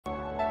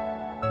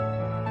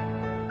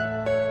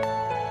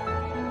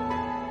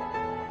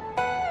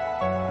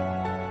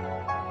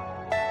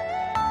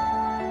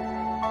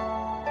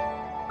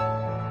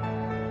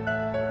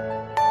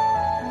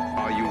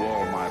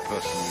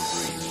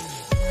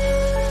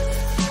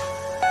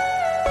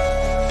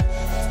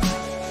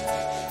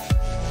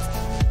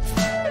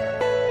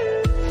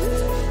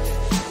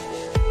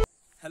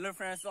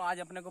आज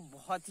अपने को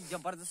बहुत ही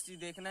जबरदस्त चीज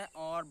देखना है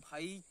और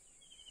भाई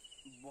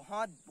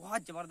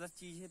बहुत जबरदस्त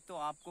चीज है। तो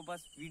आपको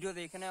बस वीडियो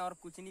देखना है और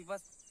कुछ नहीं,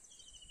 बस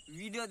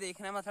वीडियो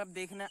देखना है, मतलब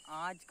देखना है।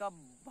 आज का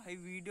भाई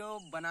वीडियो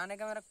बनाने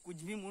का मेरा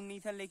कुछ भी मूड नहीं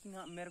था, लेकिन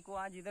हाँ, मेरे को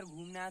आज इधर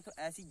घूमने आया तो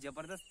ऐसी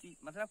जबरदस्ती,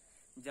 मतलब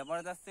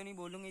जबरदस्त तो नहीं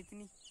बोलूँगा,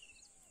 इतनी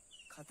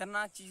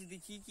खतरनाक चीज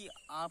दिखी कि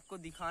आपको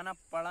दिखाना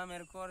पड़ा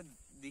मेरे को, और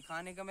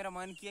दिखाने का मेरा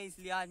मन किया,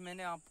 इसलिए आज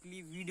मैंने आपके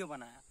लिए वीडियो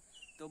बनाया।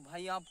 तो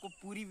भाई आपको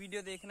पूरी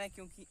वीडियो देखना है,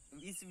 क्योंकि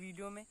इस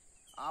वीडियो में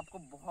आपको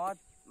बहुत,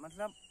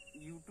 मतलब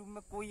यूट्यूब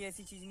में कोई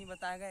ऐसी चीज नहीं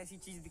बताएगा, ऐसी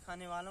चीज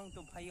दिखाने वाला हूँ।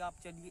 तो भाई आप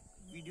चलिए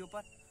वीडियो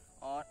पर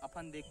और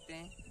अपन देखते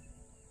हैं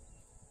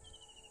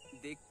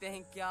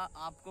क्या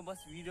आपको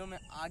बस वीडियो में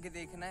आगे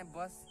देखना है।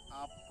 बस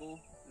आपको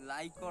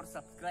लाइक और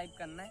सब्सक्राइब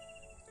करना है।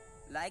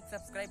 लाइक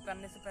सब्सक्राइब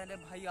करने से पहले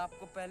भाई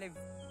आपको पहले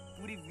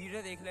पूरी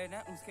वीडियो देख लेना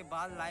है, उसके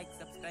बाद लाइक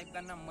सब्सक्राइब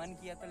करना मन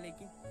किया था,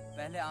 लेकिन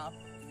पहले आप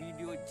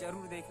वीडियो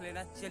जरूर देख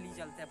लेना। चलिए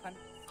चलते हैं अपन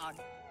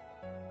आगे।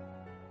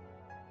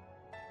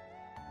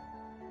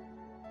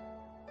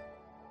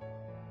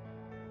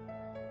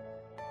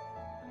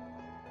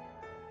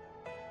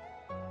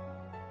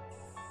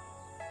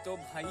 तो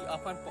भाई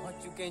अपन पहुंच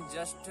चुके हैं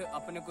जस्ट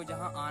अपने को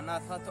जहां आना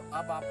था। तो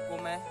अब आपको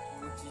मैं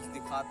वो चीज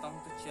दिखाता हूं।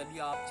 तो चलिए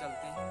आप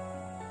चलते हैं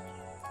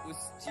उस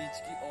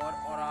चीज की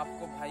और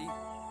आपको भाई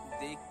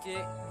देख के,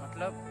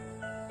 मतलब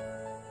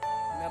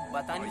मैं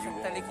बता नहीं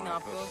सकता, लेकिन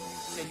आपको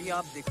चलिए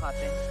आप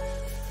दिखाते हैं।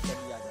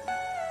 चलिए आ जाइए।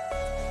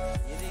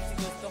 ये देखिए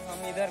दोस्तों,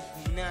 हम इधर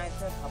घूमने आए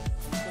थे।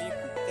 हमको ये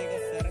कुत्ते का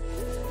सर,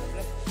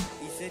 मतलब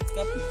इसे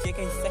का पीछे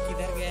का हिस्सा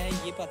किधर गया है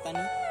ये पता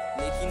नहीं,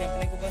 लेकिन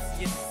अपने को बस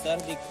ये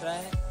सर दिख रहा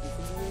है,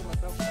 इसलिए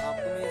मतलब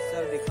आपको मैं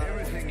सर दिखा रहा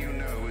हूं।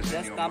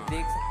 जस्ट आप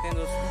देख सकते हैं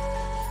दोस्तों,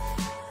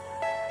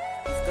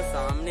 इसका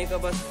सामने का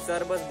बस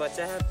सर बस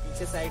बचा है,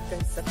 पीछे साइड का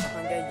हिस्सा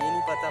कहाँ गया ये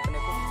नहीं पता अपने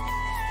को।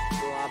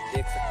 तो आप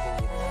देख सकते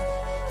हैं,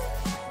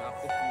 मैं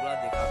आपको पूरा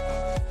दिखाता हूँ।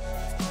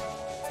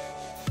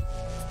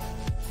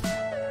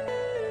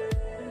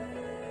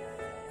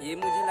 ये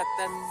मुझे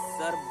लगता है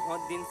सर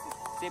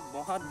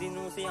बहुत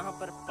दिनों से यहाँ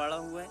पर पड़ा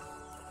हुआ है,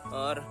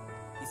 और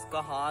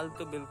इसका हाल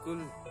तो बिल्कुल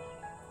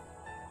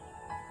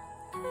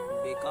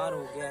बेकार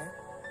हो गया है।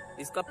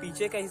 इसका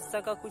पीछे का हिस्सा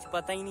का कुछ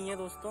पता ही नहीं है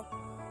दोस्तों,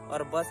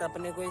 और बस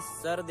अपने को इस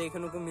सर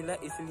देखने को मिला,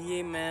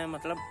 इसलिए मैं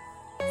मतलब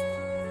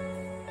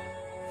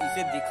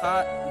इसे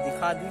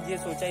दिखा दीजिए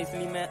सोचा,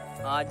 इसलिए मैं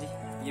आज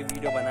ये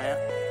वीडियो बनाया।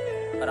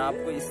 और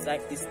आपको इस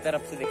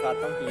तरफ से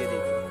दिखाता हूँ। ये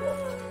देखिए,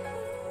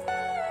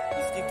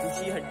 इसकी कुछ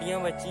ही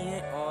हड्डियां बची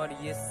हैं, और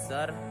ये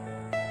सर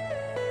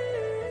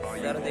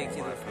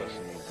देखिए दोस्तों,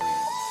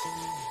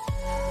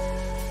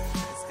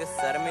 इसके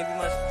सर में भी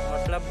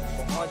मतलब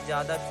बहुत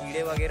ज्यादा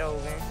कीड़े वगैरह हो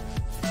गए हैं।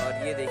 और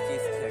ये देखिए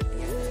इसकी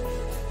हड्डियां।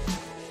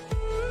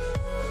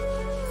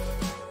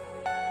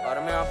 और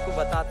मैं आपको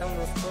बताता हूँ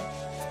दोस्तों,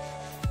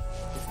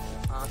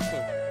 इसकी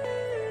आंखें,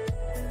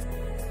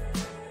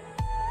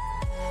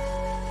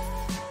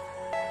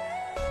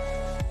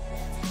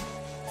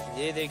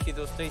 ये देखिए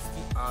दोस्तों,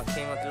 इसकी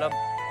आंखें मतलब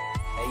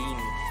है ही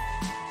नहीं।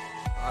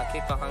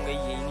 आंखें कहाँ गई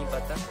यही नहीं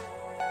पता।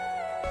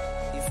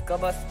 इसका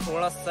बस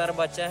थोड़ा सर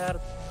बचा है, और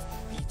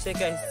पीछे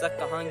का हिस्सा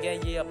कहाँ गया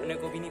ये अपने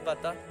को भी नहीं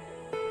पता।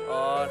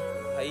 और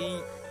भाई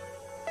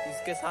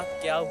इसके साथ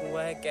क्या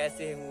हुआ है,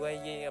 कैसे हुआ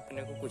है, ये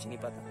अपने को कुछ नहीं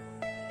पता।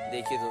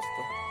 देखिए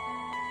दोस्तों,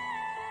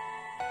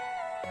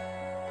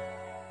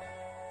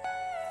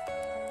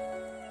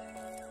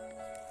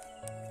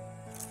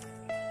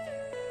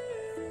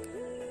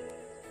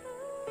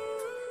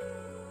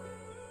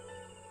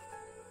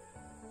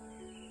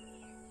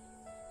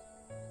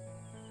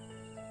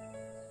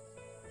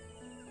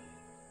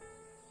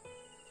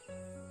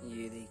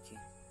 ये देखिए,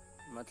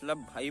 मतलब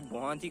भाई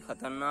बहुत ही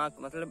खतरनाक,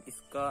 मतलब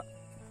इसका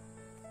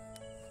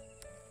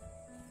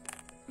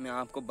मैं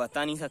आपको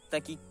बता नहीं सकता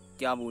कि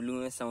क्या बोलूं,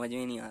 मैं समझ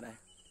में नहीं आ रहा है।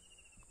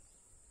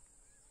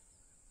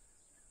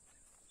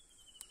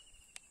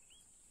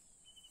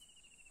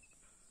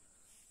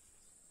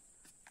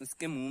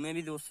 उसके मुंह में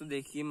भी दोस्तों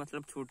देखिए,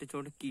 मतलब छोटे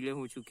छोटे कीड़े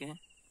हो चुके हैं,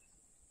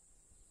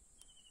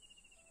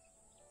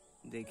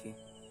 देखिए।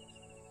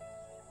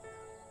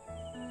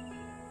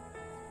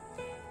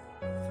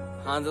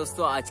 हाँ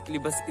दोस्तों, आज के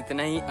लिए बस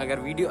इतना ही। अगर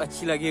वीडियो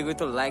अच्छी लगी होगी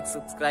तो लाइक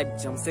सब्सक्राइब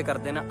जम से कर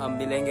देना। अब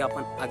मिलेंगे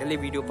अपन अगले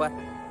वीडियो पर।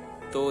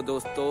 तो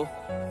दोस्तों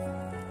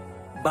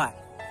बाय।